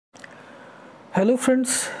Hello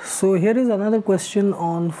friends, so here is another question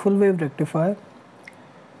on full wave rectifier.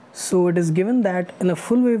 So it is given that in a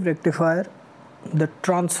full wave rectifier, the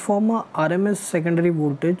transformer RMS secondary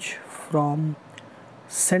voltage from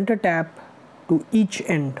center tap to each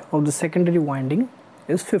end of the secondary winding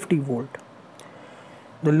is 50 volt.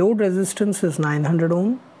 The load resistance is 900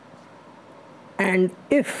 ohm, and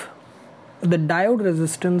if the diode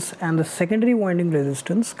resistance and the secondary winding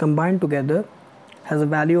resistance combined together has a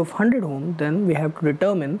value of 100 ohm, then we have to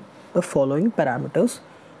determine the following parameters.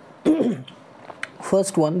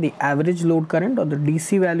 First one, the average load current or the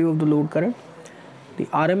DC value of the load current, the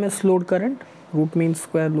RMS load current, root mean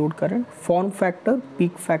square load current, form factor,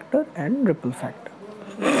 peak factor and ripple factor.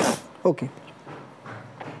 Okay,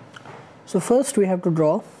 so first we have to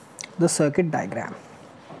draw the circuit diagram.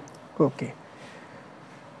 Okay,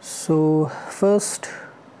 so first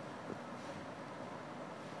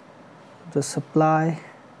the supply,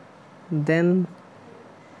 then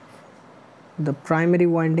the primary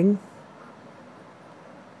winding,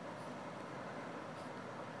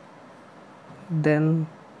 then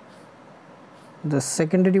the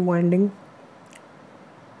secondary winding,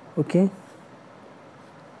 okay,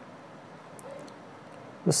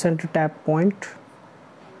 the center tap point,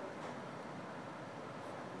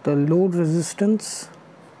 the load resistance,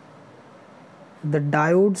 the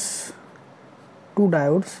diodes, two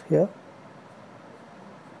diodes here,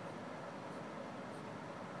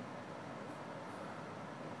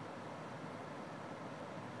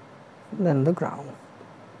 then the ground.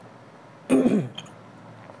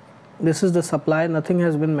 This is the supply. Nothing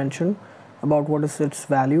has been mentioned about what is its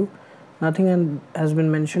value. Nothing has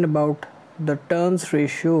been mentioned about the turns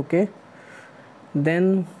ratio. Okay,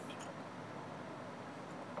 then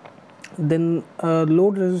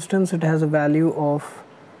load resistance, it has a value of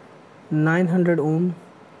 900 ohm,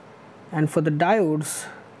 and for the diodes,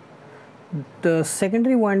 the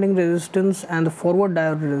secondary winding resistance and the forward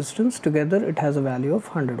diode resistance together, it has a value of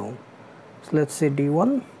 100 ohm. So let's say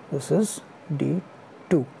D1, this is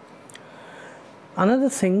D2. Another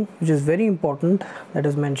thing which is very important that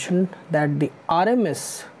is mentioned, that the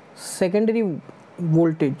RMS secondary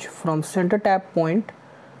voltage from center tap point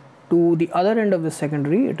to the other end of the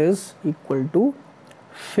secondary, it is equal to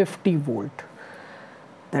 50 volt.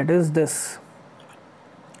 That is this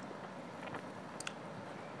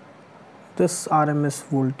RMS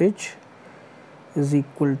voltage is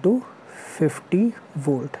equal to 50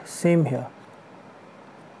 volt. Same here,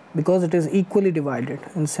 because it is equally divided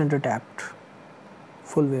in center tapped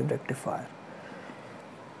full wave rectifier.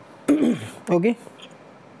 Okay,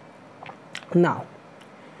 now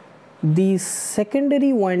the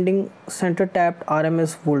secondary winding center tapped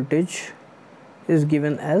RMS voltage is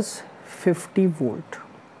given as 50 volt.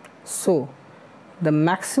 So the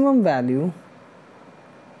maximum value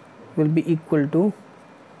will be equal to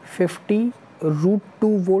 50 root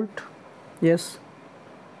 2 volt. Yes,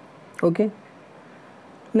 okay.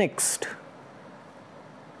 Next,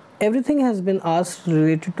 everything has been asked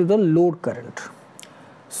related to the load current.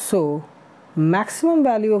 So maximum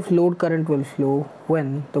value of load current will flow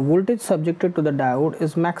when the voltage subjected to the diode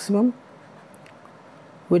is maximum,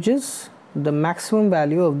 which is the maximum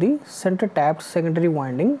value of the center tapped secondary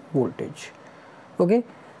winding voltage. Okay,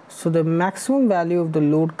 so the maximum value of the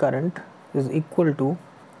load current is equal to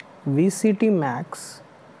VCT max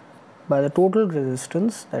by the total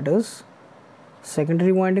resistance, that is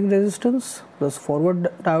secondary winding resistance plus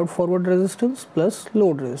diode forward resistance plus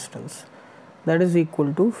load resistance, that is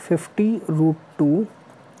equal to 50 root 2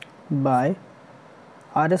 by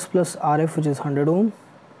RS plus RF, which is 100 ohm,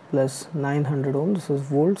 plus 900 ohm, this is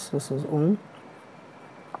volts, this is ohm,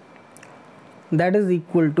 that is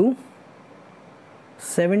equal to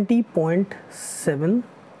 70.7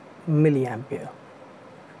 milliampere.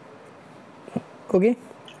 Okay,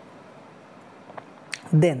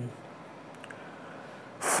 then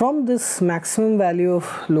from this maximum value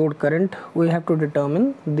of load current, we have to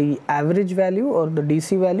determine the average value or the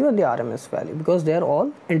DC value and the RMS value, because they are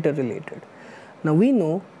all interrelated. Now we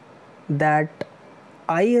know that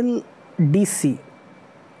IL DC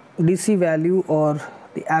value or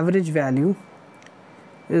the average value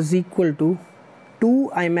is equal to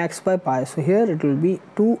 2 I max by pi. So here it will be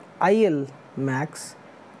 2 IL max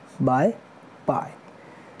by pi.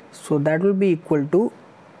 So that will be equal to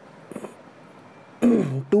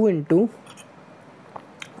 2 into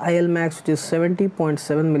IL max, which is 70.7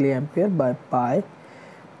 milliampere by pi,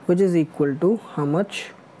 which is equal to how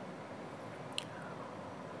much?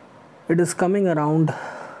 It is coming around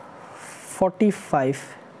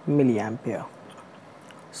 45 milliampere.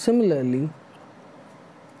 Similarly,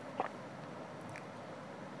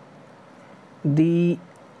 the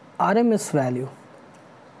RMS value,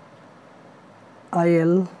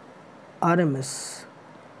 IL RMS,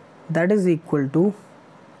 that is equal to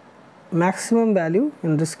maximum value,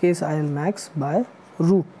 in this case IL max, by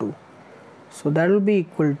root 2. So that will be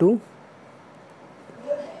equal to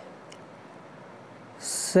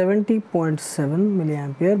 70.7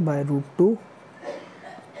 milliampere by root 2,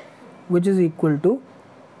 which is equal to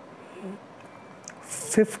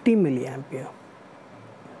 50 milliampere.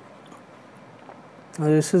 Now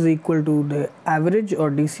this is equal to the average or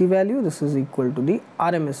DC value, this is equal to the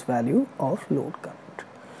RMS value of load current.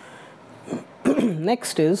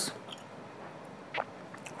 Next is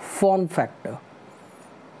form factor.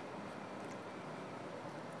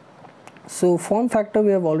 So form factor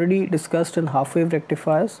we have already discussed in half wave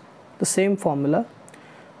rectifiers, the same formula,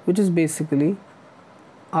 which is basically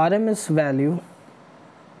RMS value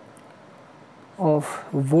of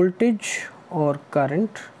voltage or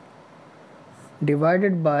current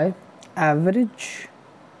divided by average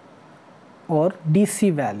or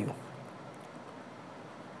DC value.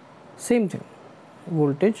 Same thing,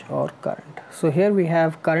 voltage or current. So here we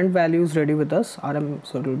have current values ready with us,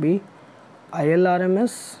 so it will be IL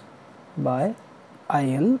RMS by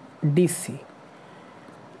IL DC,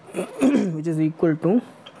 which is equal to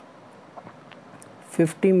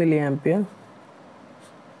 50 milliampere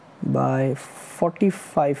by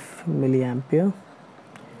 45 milliampere,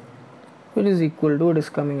 which is equal to, it is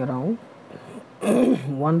coming around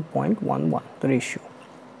 1.11, the ratio.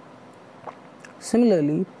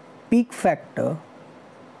 Similarly, peak factor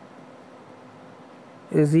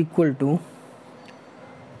is equal to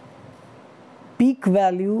peak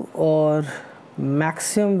value or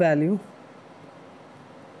maximum value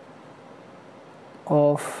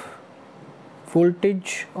of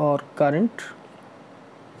voltage or current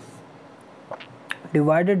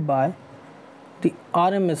divided by the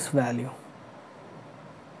RMS value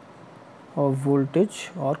of voltage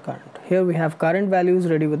or current. Here we have current values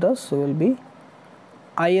ready with us, so will be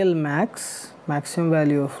IL max, maximum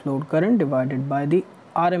value of load current, divided by the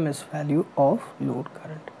RMS value of load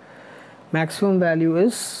current. Maximum value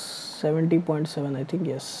is 70.7, I think,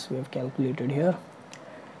 yes, we have calculated here,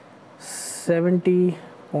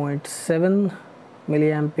 70.7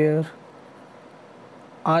 milliampere.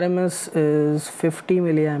 RMS is 50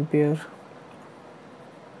 milliampere,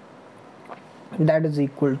 that is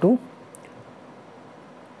equal to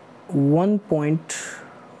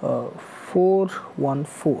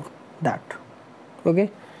 1.414, that. Okay,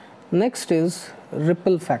 next is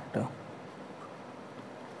ripple factor.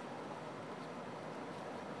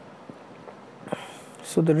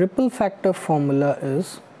 So the ripple factor formula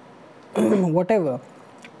is whatever,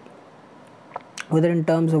 whether in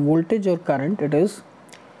terms of voltage or current, it is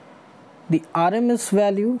the RMS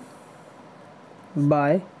value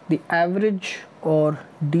by the average or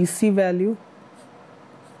DC value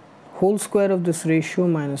whole square of this ratio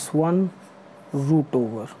minus 1 root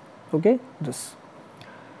over, okay, this.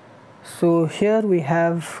 So here we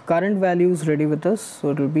have current values ready with us, so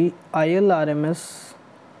it will be IL RMS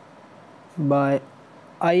by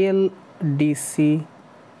IL DC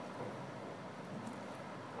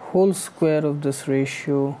whole square of this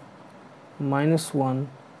ratio minus 1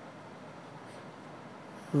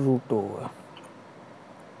 root over,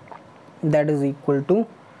 that is equal to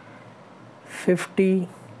 50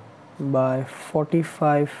 by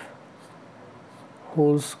 45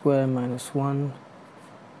 whole square minus 1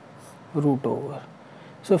 root over.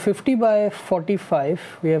 So 50 by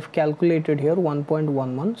 45 we have calculated here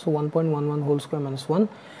 1.11, so 1.11 whole square minus 1.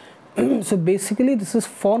 So basically this is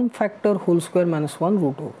form factor whole square minus 1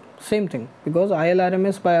 root over, same thing, because IL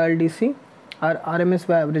RMS by IL DC or RMS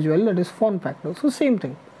by average value, that is form factor, so same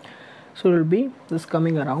thing. So it will be this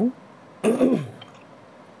coming around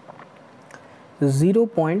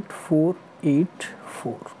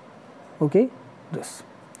 0.484, okay, this.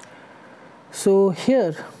 So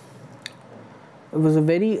here it was a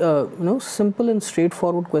very simple and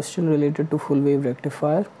straightforward question related to full wave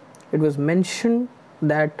rectifier. It was mentioned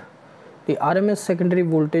that the RMS secondary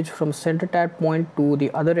voltage from center tap point to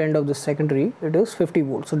the other end of the secondary, it is 50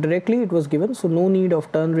 volts. So directly it was given, so no need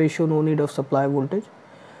of turn ratio, no need of supply voltage.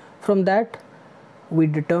 From that we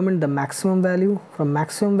determined the maximum value. From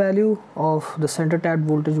maximum value of the center tap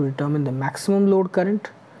voltage we determined the maximum load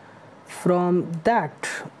current. From that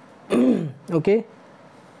okay,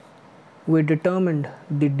 we determined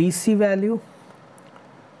the DC value.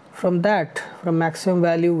 From that, from maximum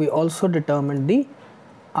value, we also determined the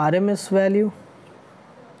RMS value,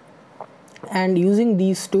 and using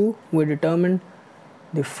these two we determined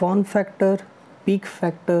the form factor, peak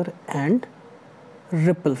factor and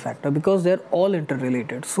ripple factor, because they're all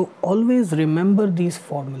interrelated. So always remember these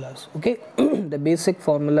formulas, okay? The basic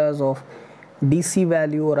formulas of DC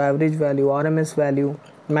value or average value, RMS value,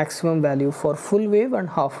 maximum value for full wave and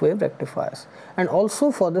half wave rectifiers, and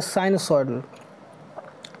also for the sinusoidal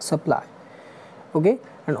supply, okay?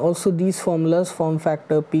 And also these formulas, form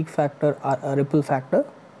factor, peak factor, ripple factor,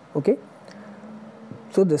 okay?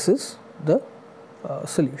 So this is the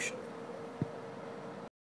solution.